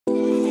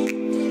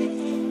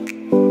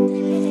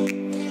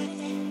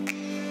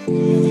What's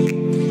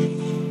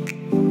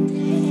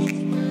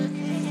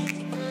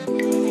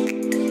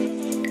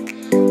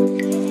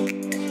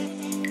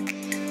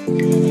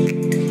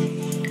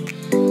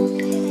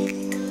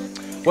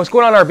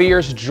going on,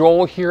 RVers?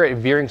 Joel here at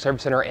Veurink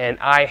Service Center, and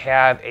I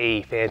have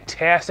a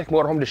fantastic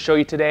motorhome to show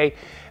you today.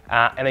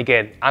 And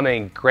again, I'm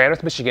in Grand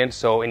Rapids, Michigan,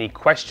 so any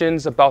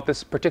questions about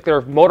this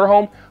particular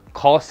motorhome,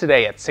 call us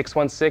today at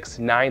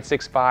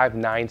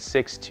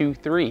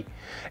 616-965-9623.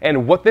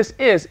 And what this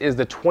is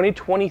the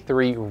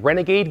 2023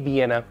 Renegade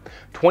Vienna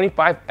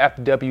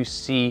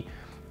 25FWC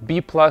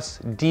B+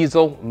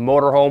 diesel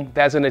motorhome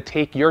that's going to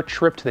take your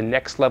trip to the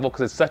next level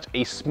because it's such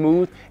a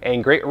smooth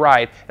and great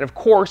ride. And of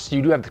course,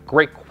 you do have the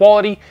great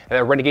quality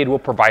that Renegade will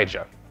provide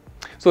you.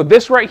 So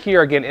this right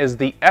here again is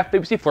the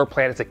FWC floor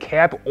plan. It's a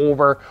cab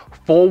over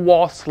full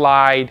wall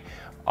slide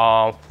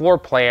floor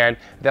plan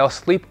that'll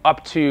sleep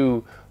up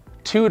to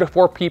 2 to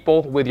 4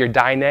 people with your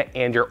dinette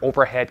and your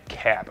overhead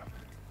cab.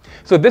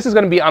 So this is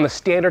going to be on the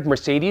standard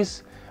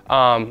Mercedes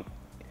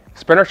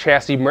Sprinter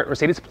chassis,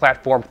 Mercedes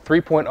platform,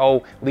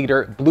 3.0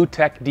 liter Blue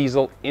Tech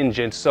diesel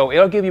engine. So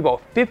it'll give you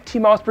about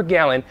 15 miles per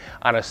gallon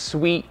on a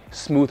sweet,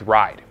 smooth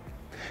ride.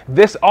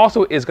 This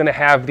also is going to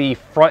have the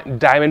front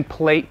diamond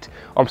plate,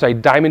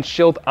 diamond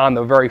shield on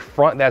the very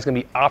front. That's going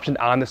to be optioned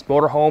on this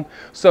motorhome.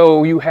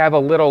 So you have a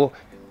little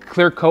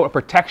clear coat of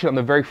protection on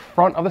the very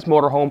front of this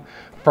motorhome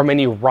from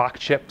any rock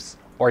chips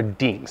or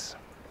dings.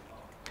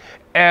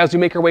 As we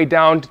make our way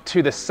down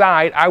to the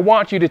side, I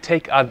want you to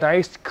take a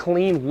nice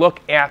clean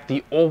look at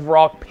the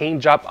overall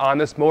paint job on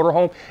this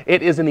motorhome.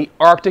 It is in the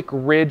Arctic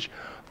Ridge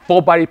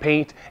full body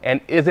paint, and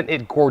isn't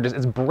it gorgeous?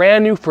 It's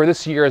brand new for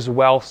this year as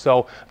well,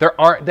 so there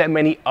aren't that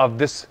many of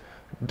this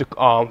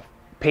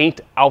paint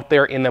out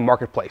there in the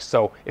marketplace.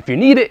 So if you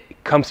need it,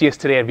 come see us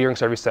today at Veurink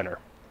Service Center.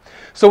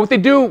 So what they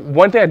do,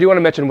 one thing I do want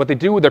to mention, what they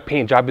do with their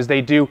paint job is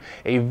they do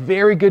a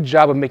very good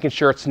job of making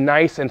sure it's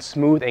nice and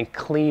smooth and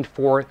clean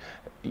for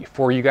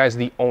you guys,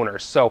 the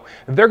owners. So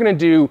they're going to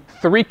do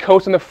 3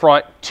 coats on the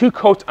front, 2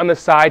 coats on the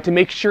side to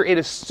make sure it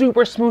is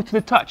super smooth to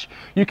the touch.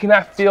 You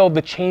cannot feel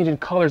the change in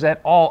colors at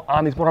all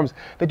on these motorhomes.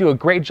 They do a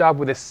great job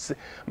with this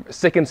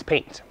Sikkens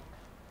paint.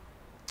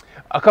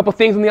 A couple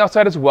things on the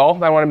outside as well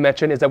that I want to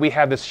mention is that we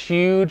have this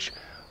huge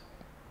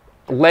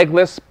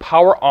legless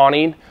power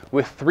awning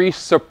with 3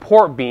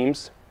 support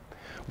beams.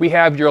 We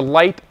have your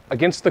light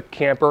against the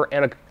camper,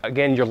 and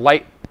again your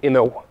light in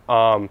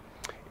the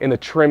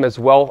trim as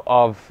well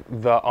of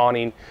the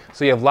awning.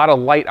 So you have a lot of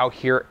light out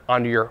here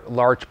under your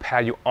large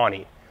patio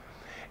awning.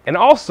 And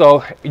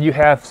also you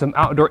have some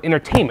outdoor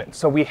entertainment.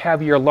 So we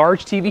have your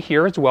large TV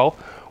here as well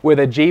with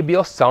a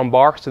JBL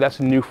soundbar. So that's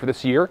new for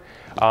this year.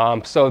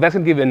 So that's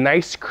gonna give you a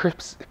nice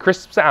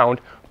crisp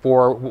sound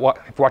for if you're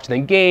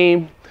watching the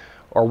game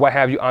or what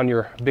have you on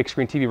your big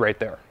screen TV right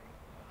there.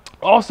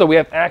 Also, we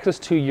have access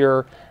to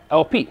your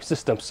LP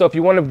system. So if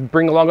you want to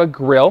bring along a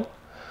grill,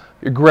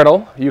 your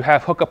griddle, you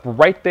have hookup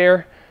right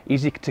there,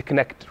 easy to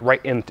connect right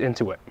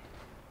into it.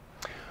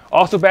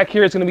 Also back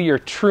here is going to be your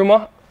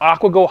Truma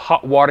AquaGo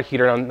hot water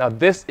heater. Now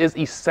this is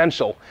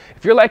essential.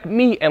 If you're like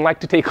me and like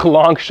to take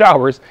long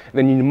showers,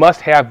 then you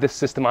must have this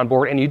system on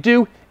board, and you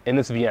do in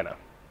this Vienna.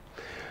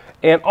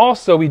 And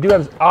also we do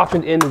have this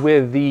option in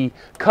with the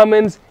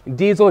Cummins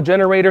diesel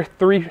generator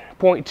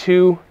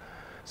 3.2.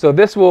 So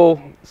this will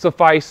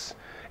suffice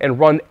and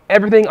run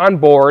everything on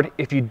board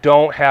if you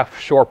don't have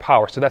shore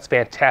power. So that's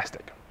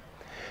fantastic.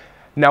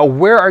 Now,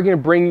 where are you going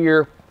to bring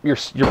your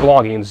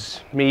belongings?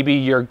 Maybe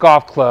your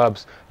golf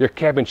clubs, your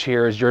cabin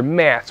chairs, your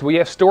mats. We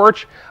have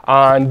storage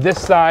on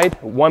this side,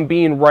 one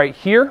being right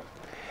here,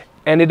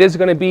 and it is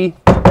going to be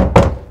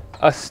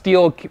a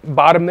steel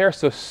bottom there,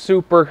 so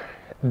super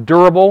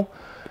durable.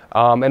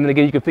 And then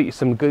again, you can fit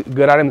some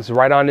good items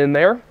right on in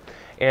there.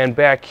 And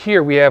back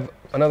here, we have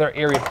another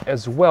area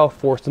as well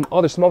for some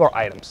other smaller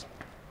items.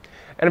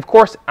 And of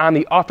course, on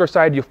the outdoor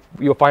side,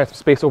 you'll find some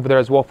space over there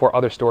as well for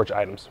other storage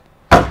items.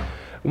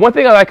 One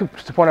thing I like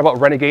to point out about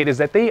Renegade is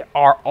that they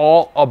are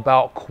all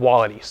about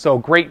quality. So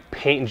great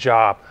paint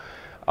job,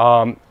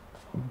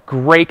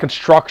 great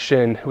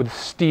construction with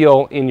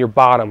steel in your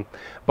bottom,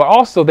 but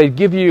also they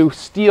give you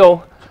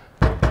steel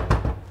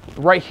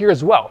right here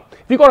as well.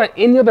 If you go to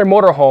any other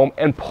motorhome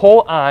and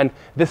pull on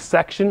this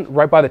section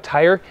right by the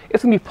tire,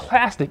 it's gonna be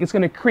plastic, it's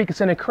gonna creak, it's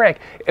gonna crack,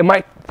 it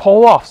might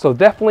pull off. So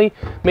definitely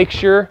make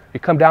sure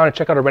you come down and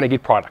check out a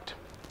Renegade product.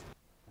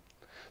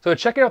 So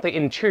checking out the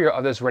interior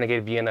of this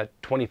Renegade Vienna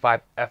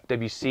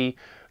 25FWC,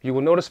 you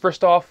will notice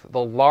first off the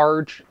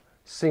large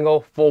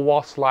single full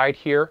wall slide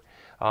here.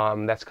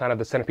 That's kind of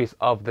the centerpiece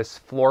of this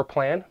floor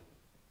plan.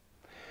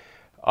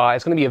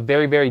 It's going to be a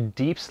very, very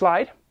deep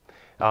slide.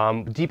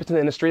 Deepest in the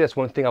industry. That's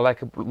one thing I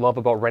love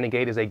about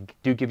Renegade is they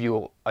do give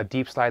you a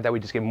deep slide that we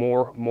just get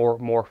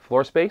more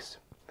floor space.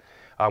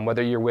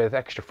 Whether you're with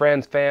extra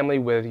friends, family,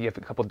 you have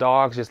a couple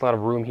dogs, just a lot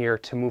of room here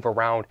to move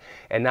around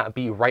and not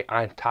be right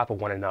on top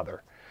of one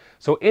another.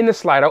 So in the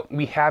slide out,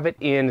 we have it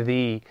in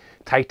the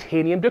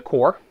titanium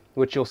decor,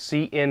 which you'll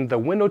see in the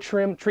window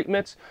trim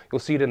treatments. You'll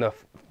see it in the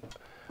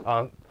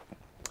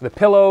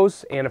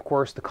pillows, and of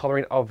course the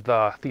coloring of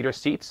the theater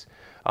seats.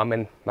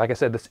 And like I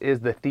said, this is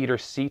the theater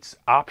seats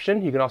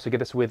option. You can also get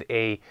this with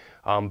a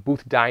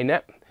booth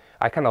dinette.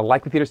 I kind of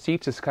like the theater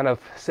seats, just kind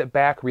of sit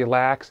back,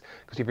 relax,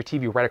 because you have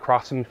your TV right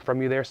across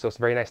from you there, so it's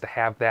very nice to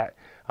have that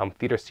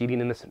theater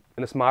seating in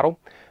this model.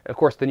 And of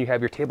course, then you have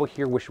your table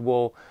here, which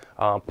will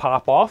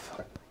pop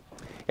off.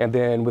 And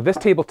then with this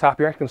tabletop,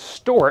 you're actually going to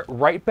store it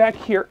right back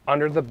here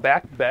under the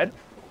back bed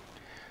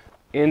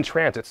in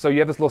transit. So you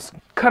have this little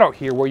cutout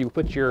here where you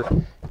put your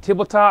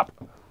tabletop,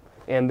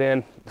 and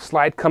then the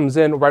slide comes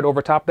in right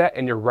over top of that,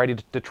 and you're ready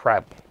to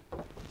travel.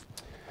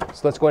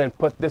 So let's go ahead and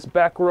put this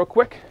back real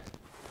quick.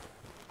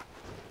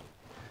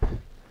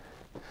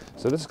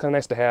 So this is kind of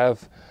nice to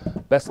have,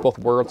 best of both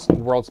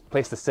worlds,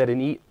 place to sit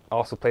and eat,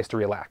 also place to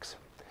relax.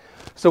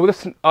 So with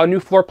this new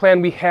floor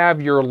plan, we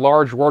have your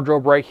large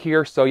wardrobe right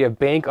here. So you have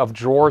bank of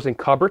drawers and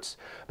cupboards.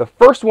 The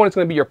first one is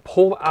going to be your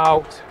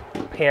pull-out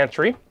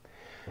pantry.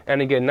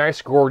 And again,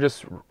 nice,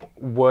 gorgeous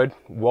wood,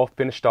 well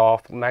finished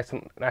off, nice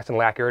and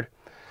lacquered.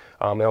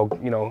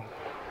 It'll,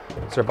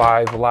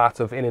 survive lots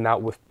of in and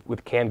out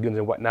with canned goods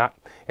and whatnot.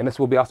 And this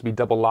will also be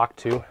double locked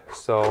too,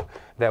 so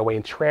that way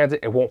in transit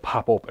it won't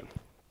pop open.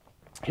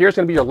 Here's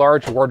going to be your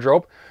large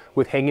wardrobe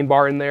with hanging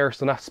bar in there,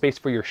 so enough space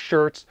for your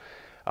shirts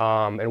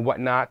and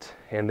whatnot.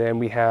 And then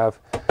we have,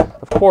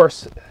 of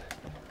course,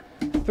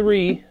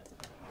 3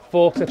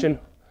 full extension,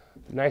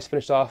 nice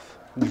finished off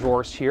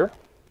drawers here.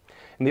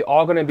 And they're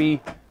all going to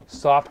be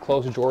soft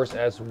close drawers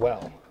as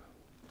well.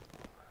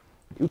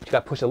 Oops, you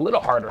got to push a little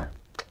harder.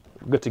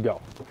 Good to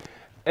go.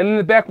 And in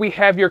the back we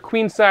have your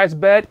queen size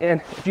bed,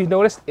 and if you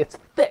notice, it's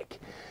thick.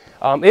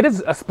 It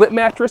is a split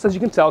mattress, as you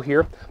can tell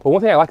here, but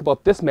one thing I like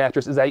about this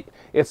mattress is that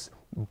it's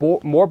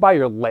more by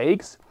your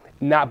legs,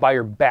 not by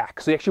your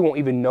back, so you actually won't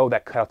even know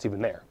that cutout's even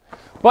there.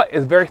 But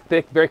it's very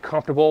thick, very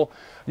comfortable.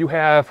 You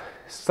have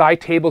side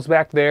tables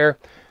back there,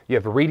 you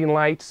have reading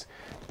lights,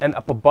 and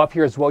up above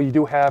here as well, you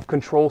do have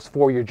controls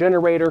for your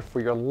generator,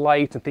 for your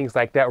lights and things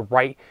like that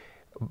right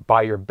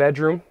by your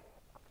bedroom.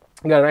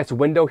 You got a nice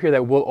window here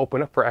that will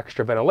open up for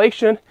extra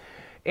ventilation.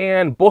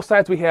 And both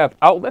sides we have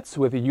outlets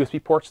with the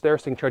USB ports there,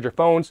 so you can charge your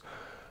phones,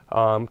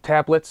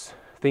 tablets,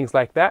 things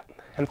like that.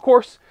 And of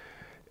course,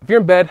 if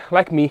you're in bed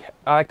like me,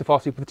 I like to fall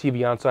asleep with the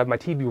TV on, so I have my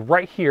TV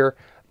right here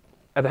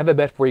at the head of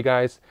the bed for you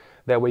guys.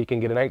 That way you can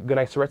get a good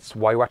night's rest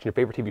while you're watching your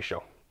favorite TV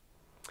show.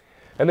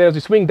 And then as we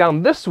swing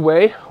down this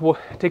way, we'll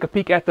take a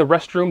peek at the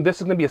restroom. This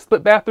is going to be a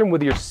split bathroom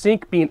with your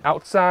sink being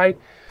outside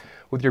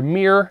with your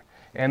mirror.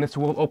 And this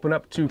will open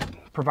up to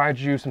provide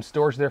you some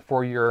storage there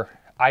for your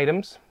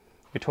items,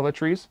 your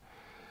toiletries.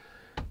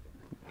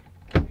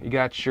 You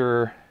got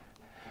your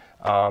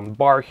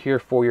bar here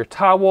for your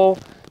towel.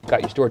 You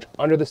got your storage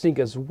under the sink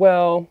as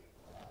well.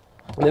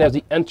 And then as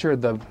you enter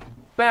the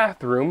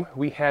bathroom,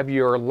 we have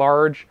your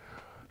large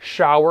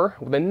shower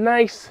with a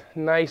nice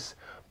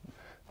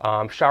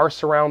shower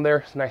surround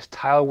there. Some nice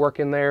tile work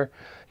in there.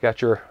 You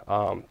got your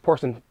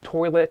porcelain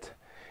toilet,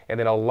 and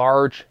then a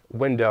large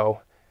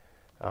window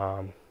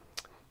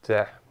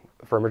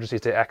for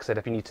emergencies to exit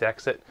if you need to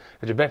exit.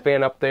 Got your vent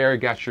fan up there. You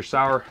got your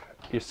shower,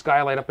 your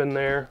skylight up in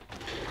there.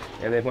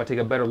 And then if you want to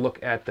take a better look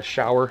at the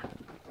shower,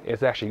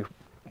 it's actually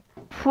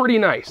pretty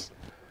nice.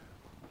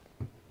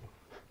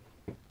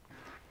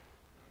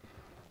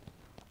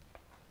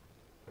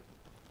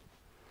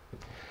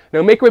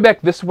 Now make your way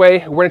back this way.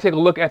 We're going to take a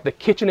look at the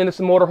kitchen in this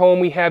motorhome.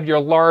 We have your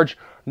large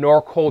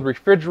Norcold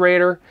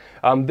refrigerator.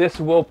 This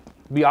will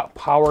be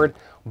powered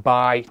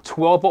by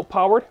 12-volt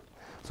powered.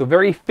 So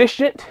very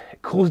efficient,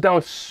 it cools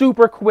down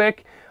super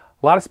quick.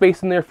 A lot of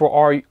space in there for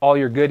all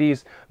your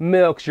goodies,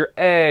 milks, your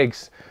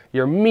eggs,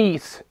 your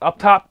meats. Up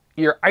top,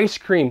 your ice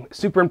cream,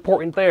 super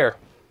important there.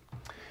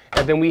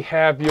 And then we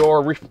have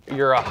your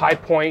high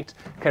point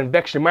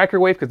convection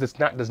microwave, because this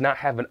does not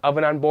have an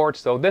oven on board.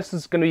 So this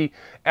is going to be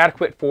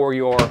adequate for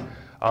your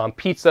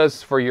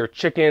pizzas, for your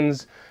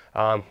chickens.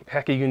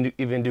 Heck, you can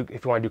even do,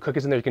 if you want to do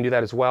cookies in there, you can do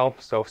that as well.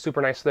 So super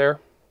nice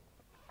there.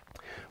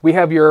 We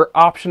have your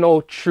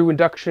optional true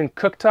induction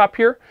cooktop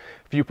here.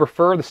 If you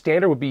prefer, the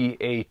standard would be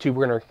a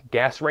 2-burner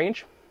gas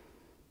range.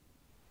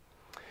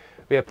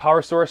 We have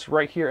power source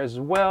right here as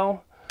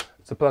well.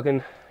 So plug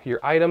in your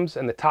items,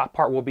 and the top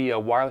part will be a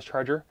wireless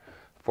charger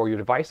for your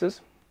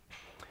devices.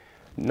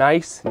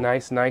 Nice,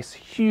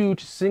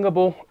 huge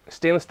singleable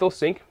stainless steel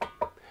sink.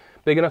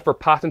 Big enough for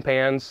pots and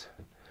pans,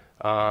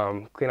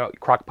 clean out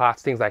crock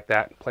pots, things like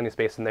that. Plenty of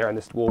space in there, and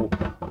this will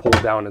pull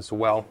down as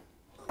well.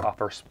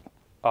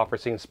 Offer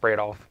so you can spray it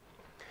off.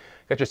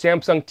 Got your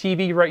Samsung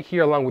TV right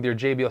here along with your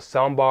JBL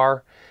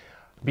soundbar.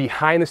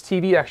 Behind this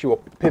TV actually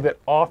will pivot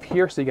off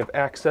here so you can have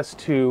access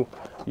to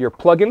your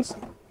plugins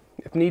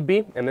if need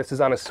be. And this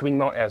is on a swing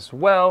mount as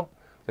well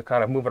to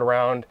kind of move it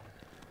around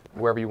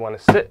wherever you want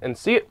to sit and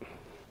see it.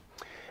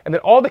 And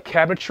then all the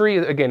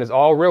cabinetry, again, is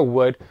all real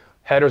wood.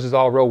 Headers is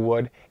all real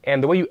wood.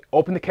 And the way you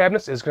open the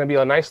cabinets is going to be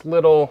a nice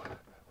little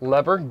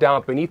lever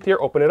down beneath here.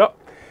 Open it up.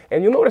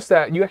 And you'll notice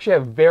that you actually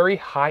have very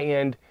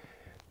high-end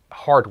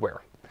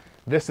hardware.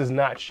 This is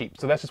not cheap.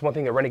 So that's just one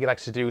thing that Renegade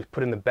likes to do, is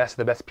put in the best of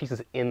the best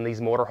pieces in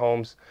these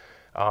motorhomes,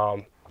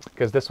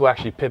 because this will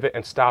actually pivot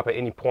and stop at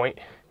any point.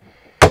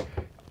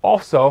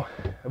 Also,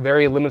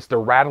 very limits the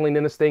rattling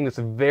in this thing. It's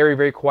a very,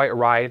 very quiet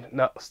ride.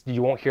 No,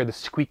 you won't hear the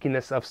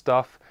squeakiness of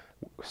stuff.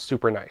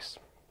 Super nice.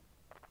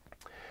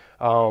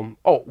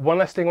 Oh, one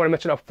last thing I want to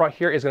mention up front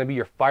here is going to be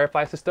your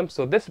firefly system.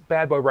 So this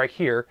bad boy right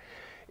here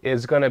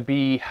is going to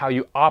be how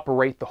you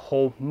operate the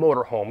whole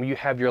motorhome. You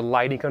have your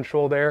lighting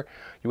control there.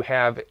 You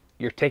have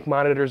your tank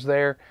monitors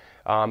there.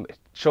 It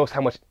shows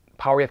how much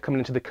power you have coming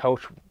into the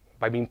coach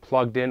by being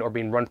plugged in or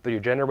being run through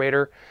your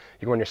generator.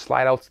 You can run your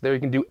slide outs there. You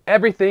can do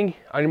everything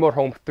on your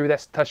motorhome through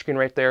that touchscreen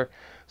right there.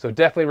 So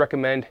definitely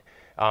recommend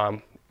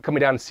coming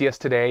down and see us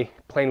today,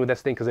 playing with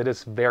this thing, because it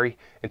is very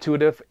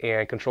intuitive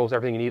and controls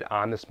everything you need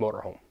on this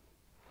motorhome.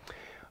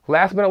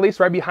 Last but not least,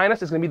 right behind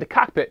us is going to be the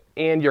cockpit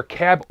and your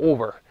cab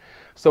over.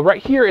 So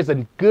right here is a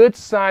good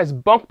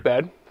sized bunk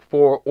bed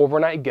for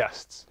overnight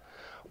guests.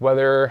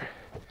 Whether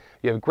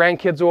you have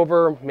grandkids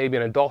over, maybe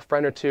an adult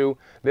friend or two,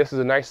 this is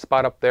a nice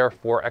spot up there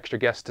for extra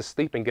guests to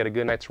sleep and get a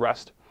good night's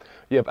rest.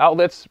 You have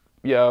outlets,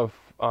 you have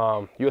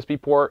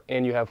USB port,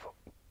 and you have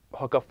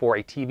hookup for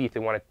a TV. If they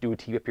want to do a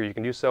TV up here, you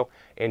can do so,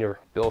 and your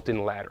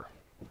built-in ladder.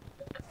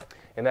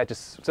 And that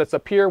just sits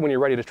up here when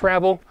you're ready to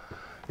travel.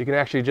 You can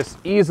actually just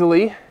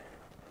easily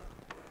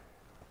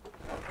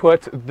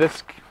put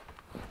this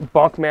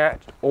bunk mat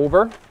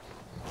over,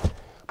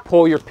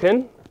 pull your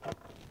pin,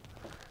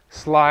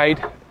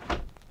 slide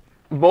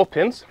both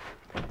pins,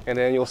 and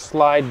then you'll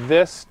slide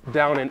this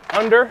down and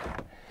under,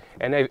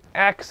 and have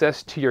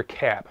access to your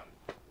cab.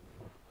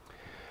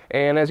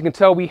 And as you can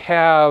tell, we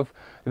have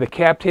the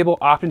cab table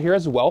option here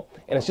as well,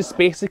 and it's just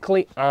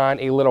basically on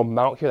a little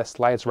mount here that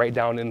slides right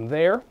down in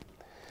there.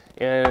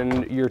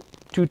 And your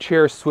two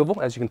chairs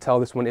swivel. As you can tell,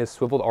 this one is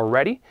swiveled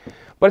already,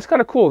 but it's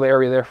kind of cool, the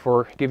area there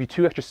for give you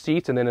two extra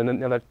seats, and then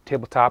another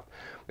tabletop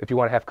if you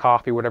want to have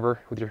coffee or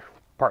whatever with your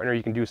partner.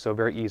 You can do so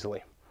very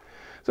easily.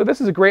 So this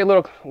is a great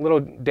little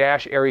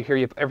dash area here.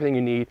 You have everything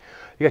you need.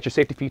 You got your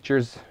safety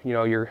features, you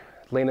know, your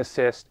lane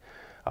assist,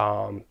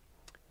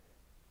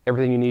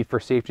 everything you need for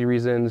safety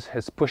reasons.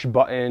 It's push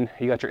button.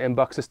 You got your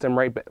inbuck system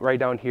right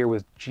down here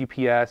with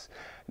GPS,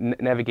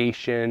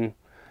 navigation.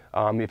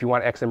 If you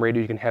want XM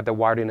radio, you can have that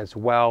wired in as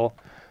well.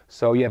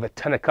 So you have a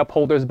ton of cup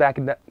holders back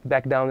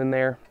down in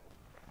there.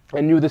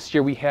 And new this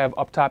year, we have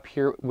up top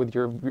here with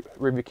your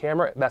rear view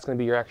camera. That's going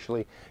to be your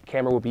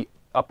camera will be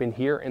up in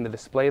here in the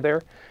display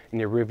there in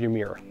your rear view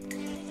mirror.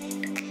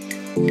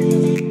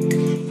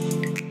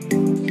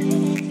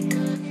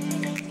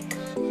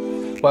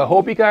 Well, I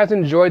hope you guys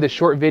enjoyed the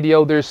short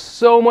video. There's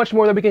so much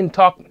more that we can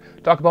talk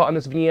about on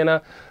this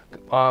Vienna.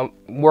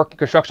 More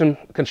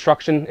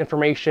construction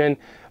information.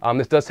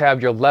 This does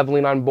have your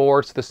leveling on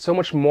board, so there's so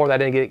much more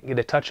that I didn't get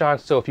to touch on.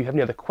 So if you have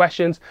any other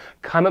questions,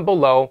 comment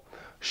below.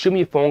 Shoot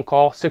me a phone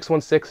call,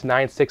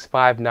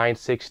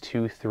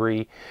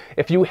 616-965-9623.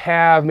 If you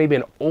have maybe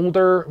an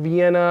older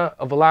Vienna,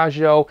 a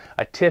Villaggio,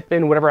 a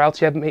Tiffin, whatever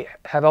else you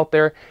have out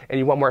there, and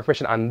you want more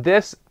information on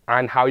this,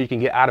 on how you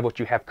can get out of what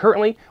you have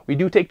currently, we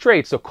do take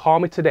trades, so call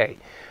me today.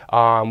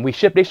 We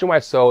ship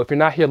nationwide, so if you're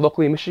not here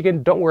locally in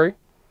Michigan, don't worry.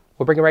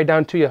 We'll bring it right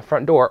down to you,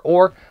 front door.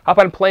 Or hop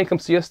on a plane, come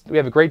see us. We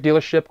have a great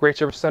dealership, great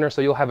service center,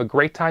 so you'll have a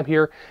great time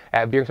here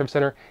at Veurink Service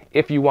Center.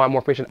 If you want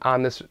more information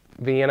on this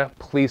Vienna,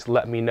 please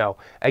let me know.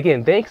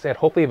 Again, thanks, and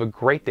hopefully you have a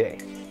great day.